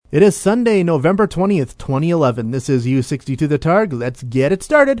It is Sunday, November 20th, 2011. This is U62 The Targ. Let's get it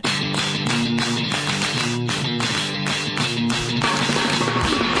started.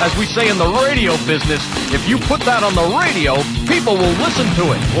 As we say in the radio business, if you put that on the radio, people will listen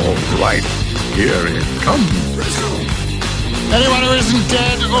to it. All right, here it comes. Anyone who isn't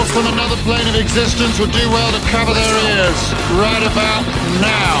dead or from another plane of existence would do well to cover their ears right about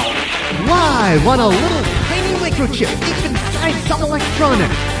now. Live on a little tiny microchip deep inside some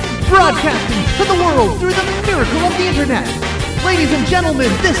electronics, broadcasting to the world through the miracle of the internet. Ladies and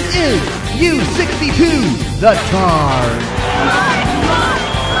gentlemen, this is U62 The Targ.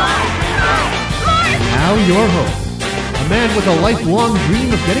 Now your host, a man with a lifelong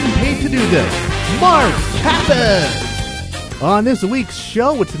dream of getting paid to do this, Mark Pappas. On this week's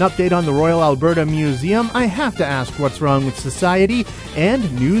show, it's an update on the Royal Alberta Museum, I have to ask what's wrong with society,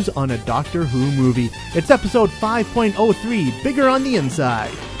 and news on a Doctor Who movie. It's episode 5.03, Bigger on the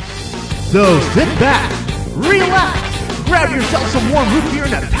Inside. So sit back, relax, grab yourself some warm root beer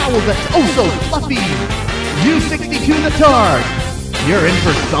and a towel that's oh so fluffy. U62 The Targ, you're in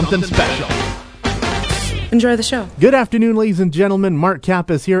for something special. Enjoy the show. Good afternoon, ladies and gentlemen. Mark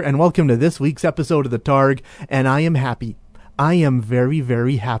Kappas here, and welcome to this week's episode of The Targ, and I am happy. I am very,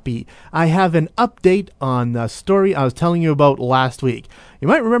 very happy. I have an update on the story I was telling you about last week. You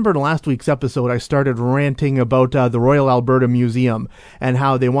might remember in last week's episode, I started ranting about the Royal Alberta Museum and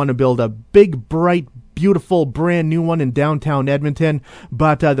how they want to build a big, bright, beautiful, brand new one in downtown Edmonton,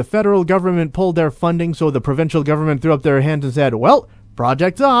 but the federal government pulled their funding, so the provincial government threw up their hands and said, well,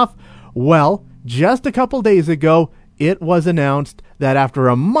 project's off. Well, just a couple days ago, it was announced that after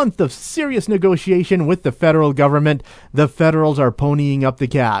a month of serious negotiation with the federal government, the federals are ponying up the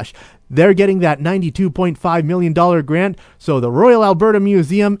cash. They're getting that $92.5 million grant, so the Royal Alberta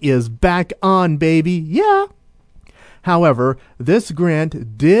Museum is back on, baby. Yeah. However, this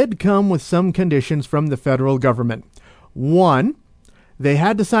grant did come with some conditions from the federal government. One, they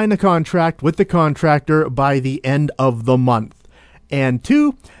had to sign a contract with the contractor by the end of the month. And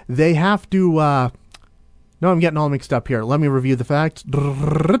two, they have to, no, I'm getting all mixed up here. Let me review the facts.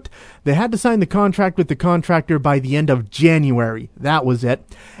 They had to sign the contract with the contractor by the end of January. That was it.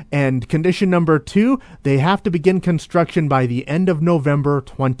 And condition number 2, they have to begin construction by the end of November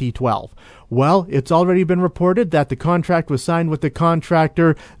 2012. Well, it's already been reported that the contract was signed with the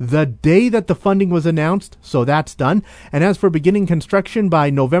contractor the day that the funding was announced, so that's done. And as for beginning construction by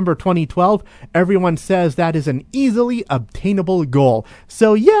November 2012, everyone says that is an easily obtainable goal.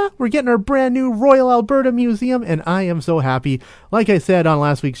 So yeah, we're getting our brand new Royal Alberta Museum, and I am so happy. Like I said on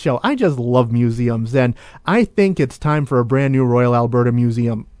last week's show, I just love museums, and I think it's time for a brand new Royal Alberta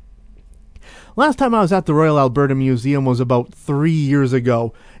Museum. Last time I was at the Royal Alberta Museum was about 3 years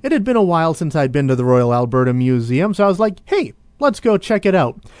ago. It had been a while since I'd been to the Royal Alberta Museum, so I was like, hey, let's go check it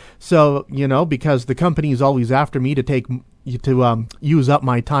out. So, you know, because the company's always after me to use up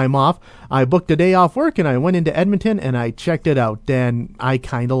my time off, I booked a day off work and I went into Edmonton and I checked it out, and I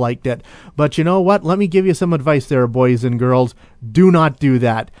kind of liked it. But you know what? Let me give you some advice there, boys and girls. Do not do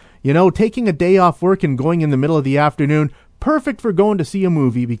that. You know, taking a day off work and going in the middle of the afternoon, perfect for going to see a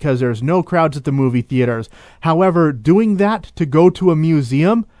movie because there's no crowds at the movie theaters. However, doing that to go to a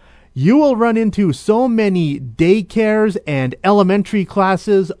museum, you will run into so many daycares and elementary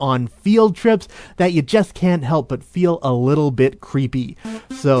classes on field trips that you just can't help but feel a little bit creepy.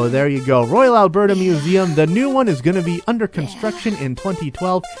 So there you go. Royal Alberta Museum, the new one is going to be under construction in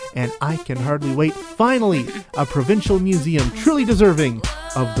 2012, and I can hardly wait. Finally, a provincial museum truly deserving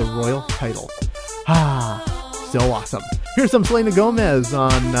of the royal title. So awesome. Here's some Selena Gomez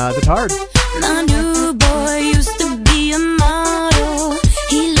on The Targ. My new boy used to be a model.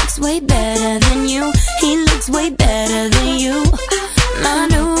 He looks way better than you. He looks way better than you. My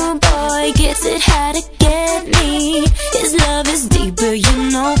new boy gets it how to get me. His love is deeper,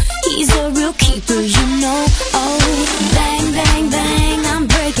 you know. He's a real keeper, you know. Oh, bang, bang, bang, I'm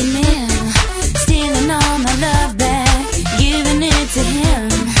breaking in. Stealing all my love back, giving it to him.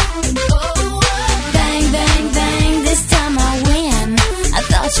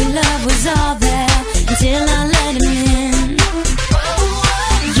 Your love was all there until I let him in.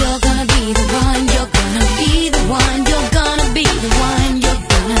 You're gonna be the one, you're gonna be the one, you're gonna be the one, you're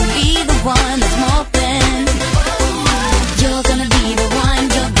gonna be the one that's more than. You're gonna be the one,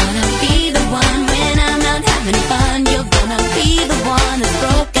 you're gonna be the one when I'm not having fun. You're gonna be the one that's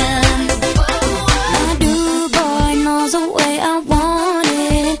broken. My new boy knows the way I want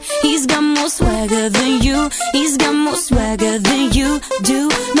it. He's got more swagger than you. He's got more swagger than you do.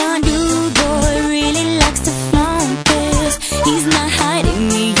 My new boy really likes to flaunt this. He's not hiding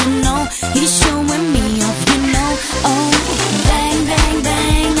me, you know. He's showing me off, you know. Oh, bang, bang,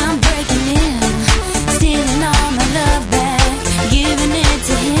 bang,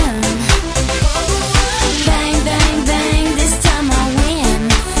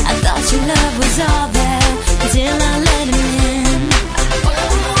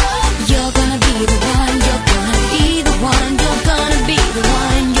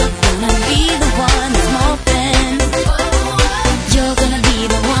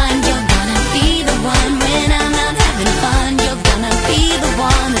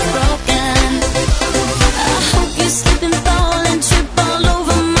 one that's broken. I hope you slip and fall and trip all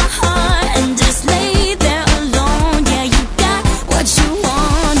over my heart and just lay there alone. Yeah, you got what you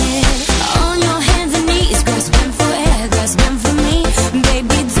wanted. On your hands and knees, grasping for air, grasping for me.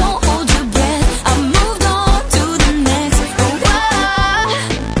 Baby, don't hold your breath. I moved on to the next. Oh,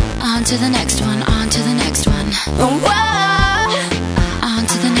 on to the next one, on to the next one. Oh, on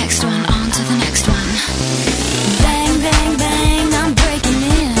to the next one, on to the next one. Bang, bang, bang, I'm breaking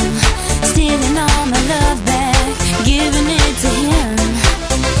in, stealing all my love back, giving it to him.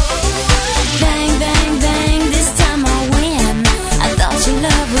 Bang, bang, bang, this time I win. I thought your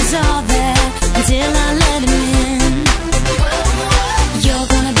love was all there until I let him in. You're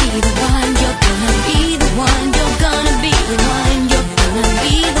gonna be the one, you're gonna be the one, you're gonna be the one, you're gonna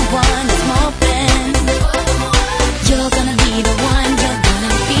be the one that's moping. You're gonna be the one, you're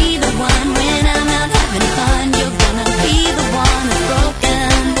gonna be the one when I'm out having fun. You're gonna be the one that's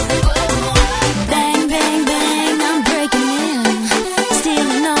broken. Bang, bang, bang, I'm breaking in,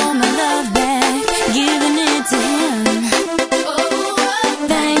 stealing all my love back, giving it to him.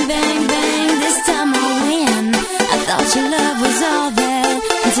 Bang, bang, bang, this time I win. I thought your love was all there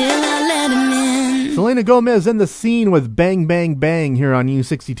until I let him in. Selena Gomez in the scene with Bang Bang Bang here on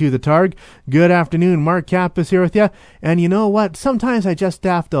U62 The Targ. Good afternoon, Mark Kappas here with you. And you know what? Sometimes I just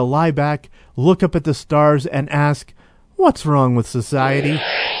have to lie back, look up at the stars, and ask, what's wrong with society?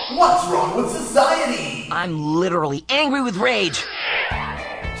 What's wrong with society? I'm literally angry with rage.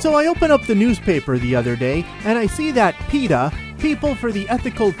 So I open up the newspaper the other day, and I see that PETA, People for the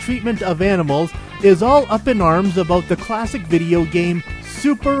Ethical Treatment of Animals, is all up in arms about the classic video game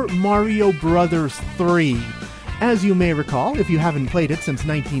Super Mario Bros. 3. As you may recall, if you haven't played it since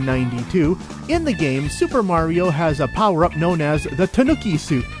 1992, in the game, Super Mario has a power-up known as the Tanuki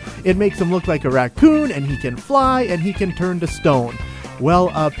suit. It makes him look like a raccoon, and he can fly, and he can turn to stone.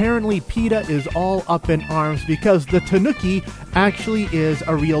 Well, apparently PETA is all up in arms because the Tanuki actually is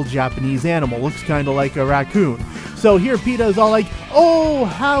a real Japanese animal. Looks kind of like a raccoon. So here PETA is all like, oh,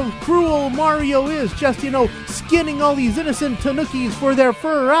 how cruel Mario is, just, skinning all these innocent Tanukis for their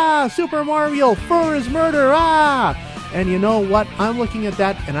fur. Ah, Super Mario, fur is murder, ah! And you know what? I'm looking at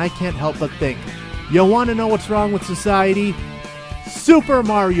that and I can't help but think, you want to know what's wrong with society? Super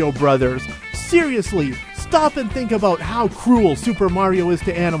Mario Brothers. Seriously, stop and think about how cruel Super Mario is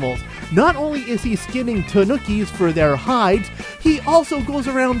to animals. Not only is he skinning Tanukis for their hides, he also goes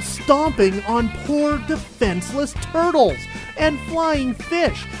around stomping on poor defenseless turtles, and flying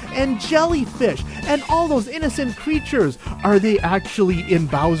fish, and jellyfish, and all those innocent creatures. Are they actually in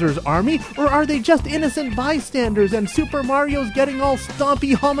Bowser's army, or are they just innocent bystanders and Super Mario's getting all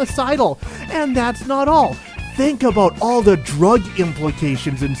stompy homicidal? And that's not all. Think about all the drug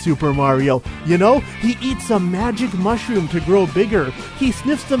implications in Super Mario. He eats a magic mushroom to grow bigger. He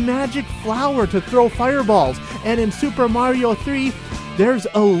sniffs a magic flower to throw fireballs. And in Super Mario 3, there's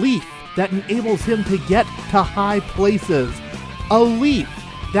a leaf that enables him to get to high places. A leaf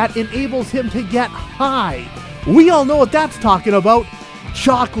that enables him to get high. We all know what that's talking about.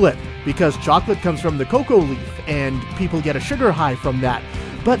 Chocolate. Because chocolate comes from the cocoa leaf, and people get a sugar high from that.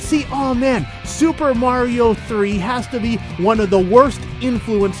 But see, oh man, Super Mario 3 has to be one of the worst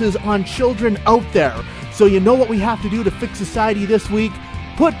influences on children out there. So you know what we have to do to fix society this week?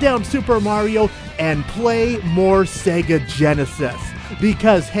 Put down Super Mario and play more Sega Genesis.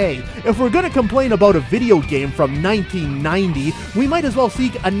 Because hey, if we're gonna complain about a video game from 1990, we might as well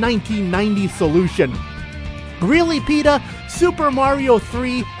seek a 1990 solution. Really, PETA? Super Mario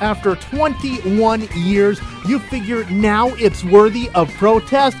 3, after 21 years, you figure now it's worthy of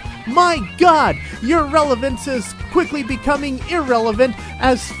protest? My God, your relevance is quickly becoming irrelevant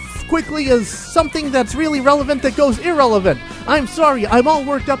as quickly as something that's really relevant that goes irrelevant. I'm sorry, I'm all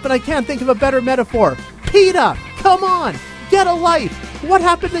worked up and I can't think of a better metaphor. PETA, come on, get a life. What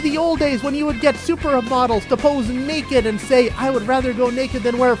happened to the old days when you would get supermodels to pose naked and say, I would rather go naked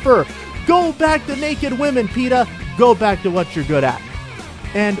than wear fur? Go back to naked women, PETA. Go back to what you're good at.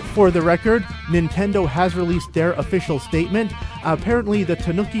 And for the record, Nintendo has released their official statement. Apparently, the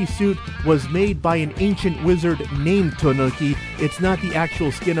Tanuki suit was made by an ancient wizard named Tanuki. It's not the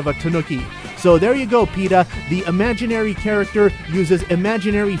actual skin of a Tanuki. So there you go, PETA. The imaginary character uses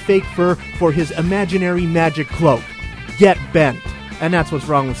imaginary fake fur for his imaginary magic cloak. Get bent. And that's what's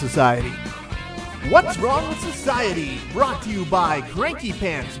wrong with society. What's Wrong with Society? Brought to you by Cranky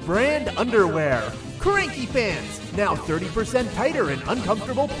Pants brand underwear. Cranky Pants, now 30% tighter in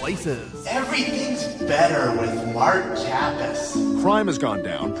uncomfortable places. Everything's better with Mark Kappas. Crime has gone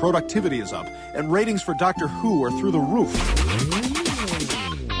down, productivity is up, and ratings for Doctor Who are through the roof.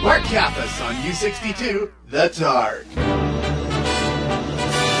 Mark Kappas on U62, The Targ.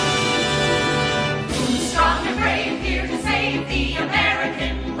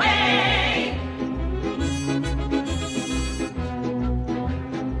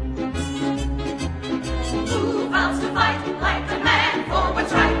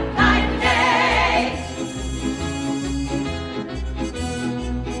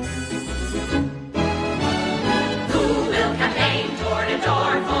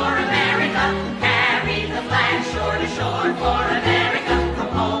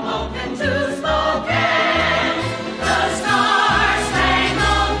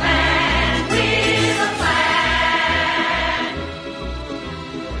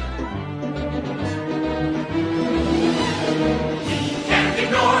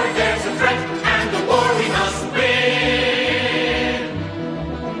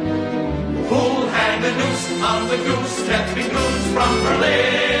 the goose, stepping goose from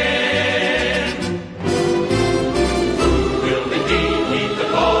Berlin. Who will indeed heed the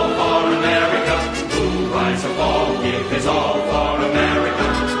call for America? Who rise or fall, give his all for America?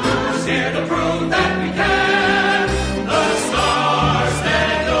 Who's here to prove that we can? The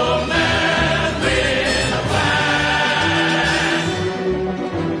Star-Spangled Man with a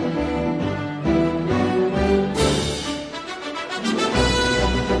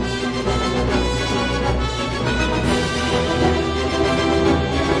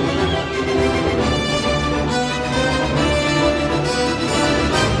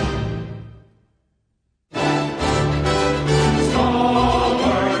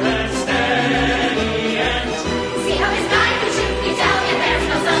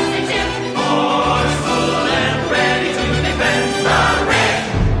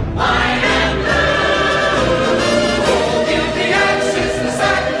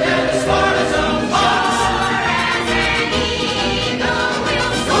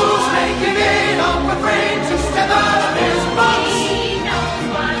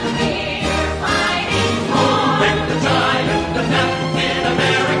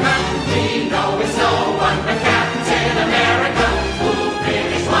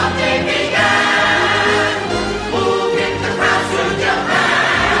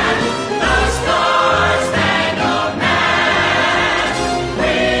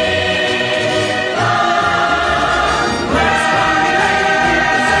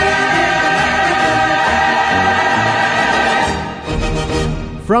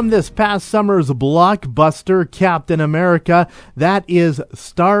From this past summer's blockbuster Captain America, that is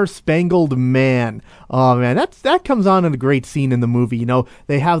Star-Spangled Man. Oh man, that comes on in a great scene in the movie. You know,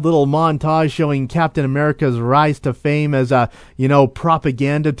 they have little montage showing Captain America's rise to fame as a,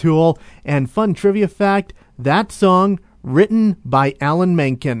 propaganda tool. And fun trivia fact, that song written by Alan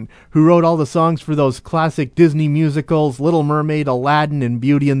Menken, who wrote all the songs for those classic Disney musicals, Little Mermaid, Aladdin, and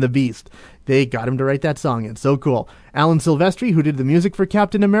Beauty and the Beast. They got him to write that song. It's so cool. Alan Silvestri, who did the music for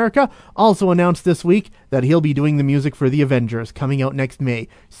Captain America, also announced this week that he'll be doing the music for The Avengers, coming out next May.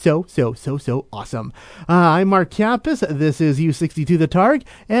 So awesome. I'm Mark Kappas. This is U62 The Targ,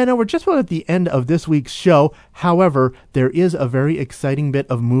 and we're just about at the end of this week's show. However, there is a very exciting bit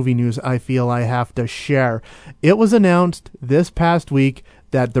of movie news I feel I have to share. It was announced this past week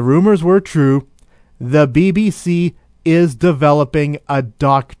that the rumors were true. The BBC is developing a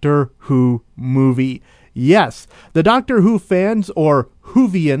Doctor Who movie. Yes, the Doctor Who fans, or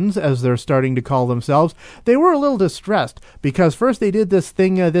Whovians as they're starting to call themselves, they were a little distressed because first they did this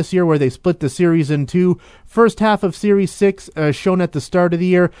thing this year where they split the series in two. First half of Series 6 shown at the start of the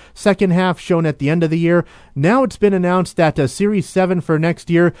year, second half shown at the end of the year. Now it's been announced that Series 7 for next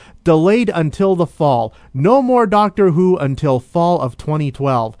year delayed until the fall. No more Doctor Who until fall of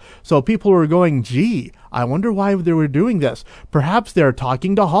 2012. So people were going, gee, I wonder why they were doing this. Perhaps they're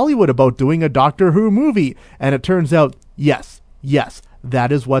talking to Hollywood about doing a Doctor Who movie. And it turns out, yes,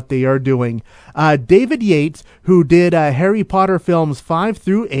 that is what they are doing. David Yates, who did Harry Potter films 5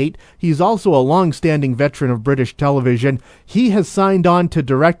 through 8, he's also a long-standing veteran of British television. He has signed on to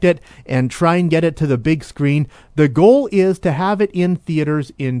direct it and try and get it to the big screen. The goal is to have it in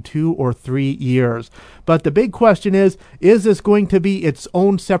theaters in 2 or 3 years. But the big question is this going to be its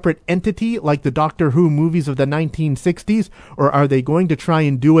own separate entity like the Doctor Who movies of the 1960s, or are they going to try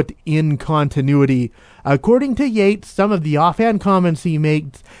and do it in continuity? According to Yates, some of the offhand comments he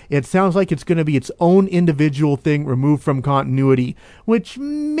makes, it sounds like it's going to be its own individual thing removed from continuity, which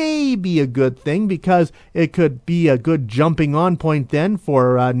may be a good thing because it could be a good jumping on point then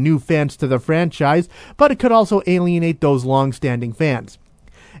for new fans to the franchise, but it could also alienate those long-standing fans.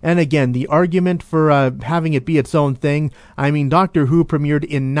 And again, the argument for having it be its own thing, I mean, Doctor Who premiered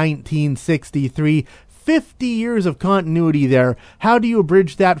in 1963, 50 years of continuity there. How do you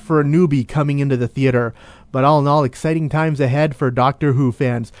bridge that for a newbie coming into the theater? But all in all, exciting times ahead for Doctor Who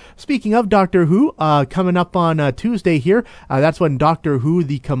fans. Speaking of Doctor Who, coming up on Tuesday here, that's when Doctor Who,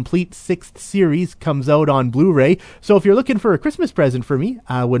 the complete 6th series, comes out on Blu-ray. So if you're looking for a Christmas present for me,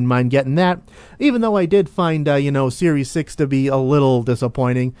 I wouldn't mind getting that. Even though I did find, Series 6 to be a little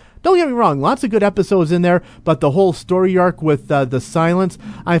disappointing. Don't get me wrong, lots of good episodes in there, but the whole story arc with the silence,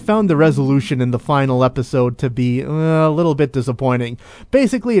 I found the resolution in the final episode to be a little bit disappointing.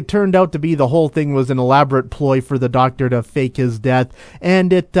 Basically, it turned out to be the whole thing was an elaborate ploy for the Doctor to fake his death,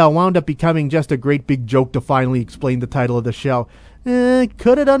 and it wound up becoming just a great big joke to finally explain the title of the show.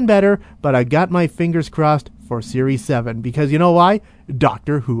 Could have done better, but I got my fingers crossed for Series 7, because you know why?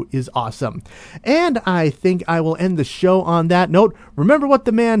 Doctor Who is awesome. And I think I will end the show on that note. Remember what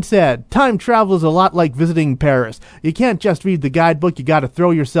the man said. Time travel is a lot like visiting Paris. You can't just read the guidebook, you gotta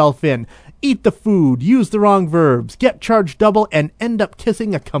throw yourself in. eat the food, use the wrong verbs, get charged double, and end up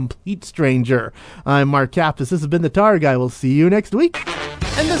kissing a complete stranger. I'm Mark Kappas. This has been The Targ. I will see you next week.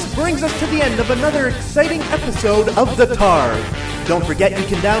 And this brings us to the end of another exciting episode of The Targ. Don't forget you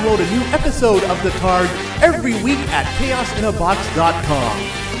can download a new episode of The Targ every week at chaosinabox.com.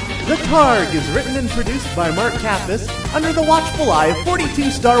 The Targ is written and produced by Mark Kappas under the watchful eye of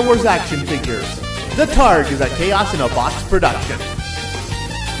 42 Star Wars action figures. The Targ is a Chaos in a Box production.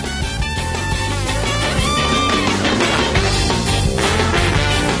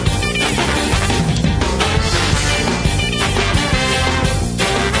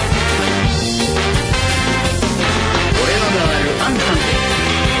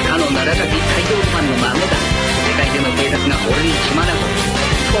 Orang ini gimana kok?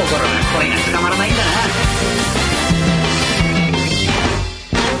 Kok orang ini nggak 捕まらないんだな。